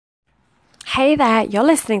Hey there, you're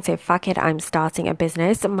listening to Fuck It, I'm Starting a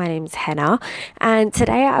Business. My name's Henna, and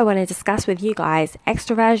today I want to discuss with you guys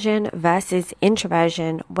extroversion versus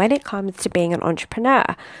introversion when it comes to being an entrepreneur.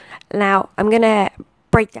 Now, I'm going to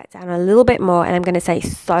break that down a little bit more and I'm going to say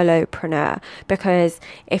solopreneur because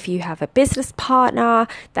if you have a business partner,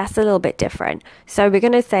 that's a little bit different. So we're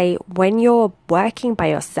going to say when you're working by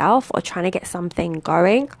yourself or trying to get something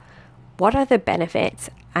going, what are the benefits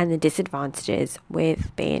and the disadvantages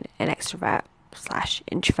with being an extrovert slash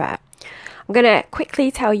introvert? I'm going to quickly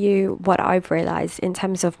tell you what I've realized in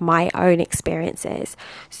terms of my own experiences.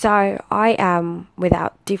 So I am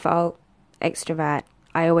without default extrovert.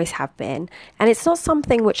 I always have been. And it's not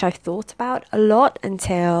something which I've thought about a lot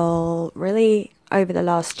until really over the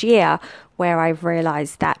last year, where I've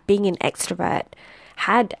realized that being an extrovert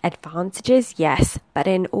had advantages, yes, but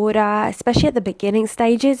in order, especially at the beginning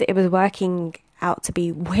stages, it was working out to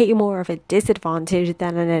be way more of a disadvantage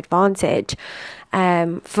than an advantage,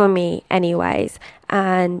 for me anyways.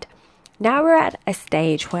 And now we're at a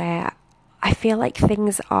stage where I feel like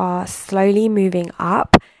things are slowly moving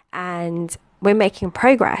up and we're making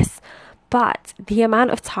progress, but the amount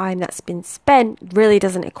of time that's been spent really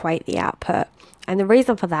doesn't equate the output. And the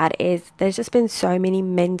reason for that is there's just been so many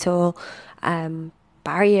mental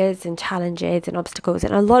barriers and challenges and obstacles,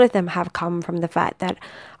 and a lot of them have come from the fact that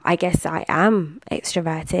I guess I am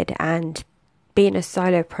extroverted, and being a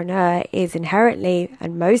solopreneur is inherently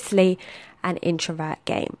and mostly an introvert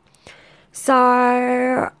game.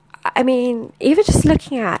 So I mean, even just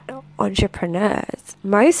looking at entrepreneurs,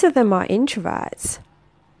 most of them are introverts,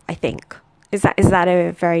 I think. Is that a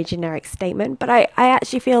very generic statement? But I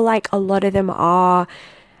actually feel like a lot of them are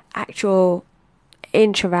actual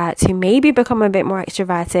introverts who maybe become a bit more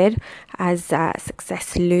extroverted as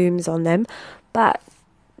success looms on them, but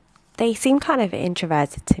they seem kind of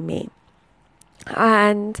introverted to me.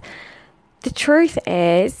 And the truth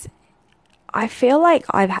is, I feel like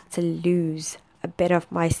I've had to lose a bit of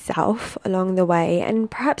myself along the way, and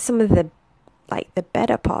perhaps some of the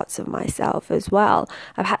better parts of myself as well.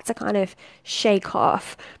 I've had to kind of shake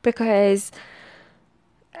off because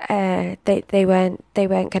they weren't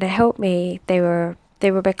going to help me. They were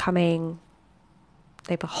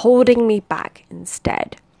holding me back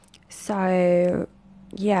instead. So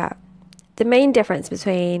yeah, the main difference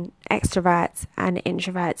between extroverts and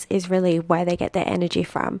introverts is really where they get their energy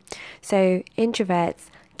from. So introverts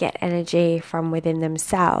get energy from within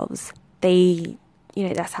themselves.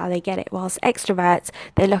 That's how they get it. Whilst extroverts,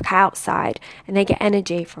 they look outside and they get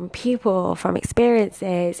energy from people, from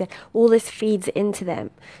experiences, and all this feeds into them.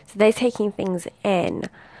 So they're taking things in,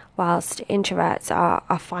 whilst introverts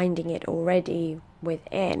are finding it already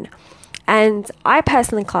within. And I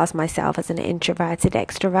personally class myself as an introverted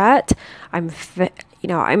extrovert. I'm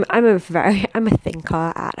a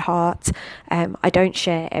thinker at heart. I don't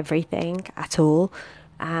share everything at all,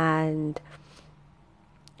 and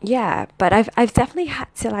yeah, but I've definitely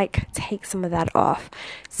had to take some of that off.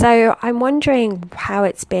 So I'm wondering how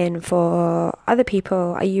it's been for other people.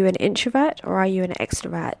 Are you an introvert or are you an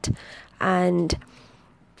extrovert? And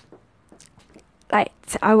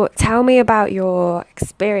tell me about your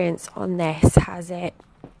experience on this. Has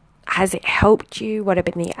it helped you? What have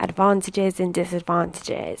been the advantages and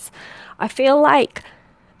disadvantages? I feel like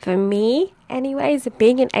for me, anyways,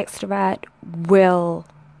 being an extrovert will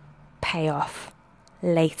pay off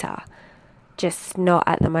later, just not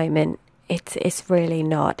at the moment. It's really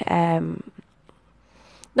not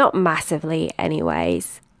massively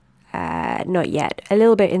anyways, not yet. A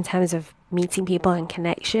little bit in terms of meeting people and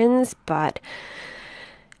connections, but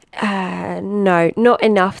no, not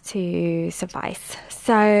enough to suffice.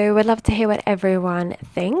 So we'd love to hear what everyone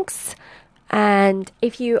thinks. And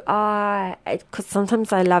if you are, because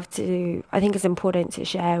sometimes I think it's important to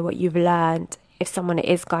share what you've learned if someone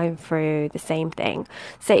is going through the same thing.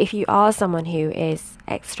 So if you are someone who is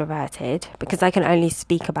extroverted, because I can only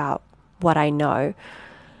speak about what I know,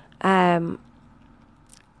 and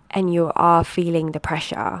you are feeling the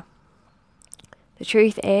pressure, the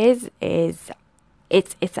truth is it's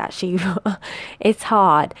actually it's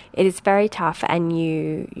hard. It is very tough, and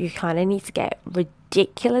you kind of need to get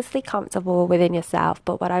ridiculously comfortable within yourself.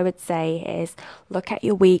 But what I would say is look at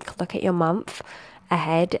your week, look at your month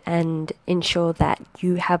ahead, and ensure that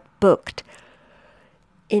you have booked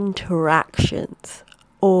interactions,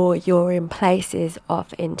 or you're in places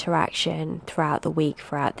of interaction throughout the week,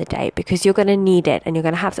 throughout the day, because you're going to need it, and you're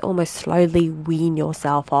going to have to almost slowly wean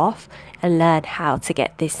yourself off and learn how to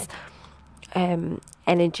get this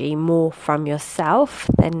energy more from yourself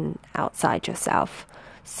than outside yourself.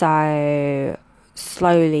 So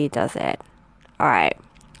slowly does it. All right.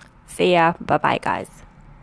 See ya. Bye bye, guys.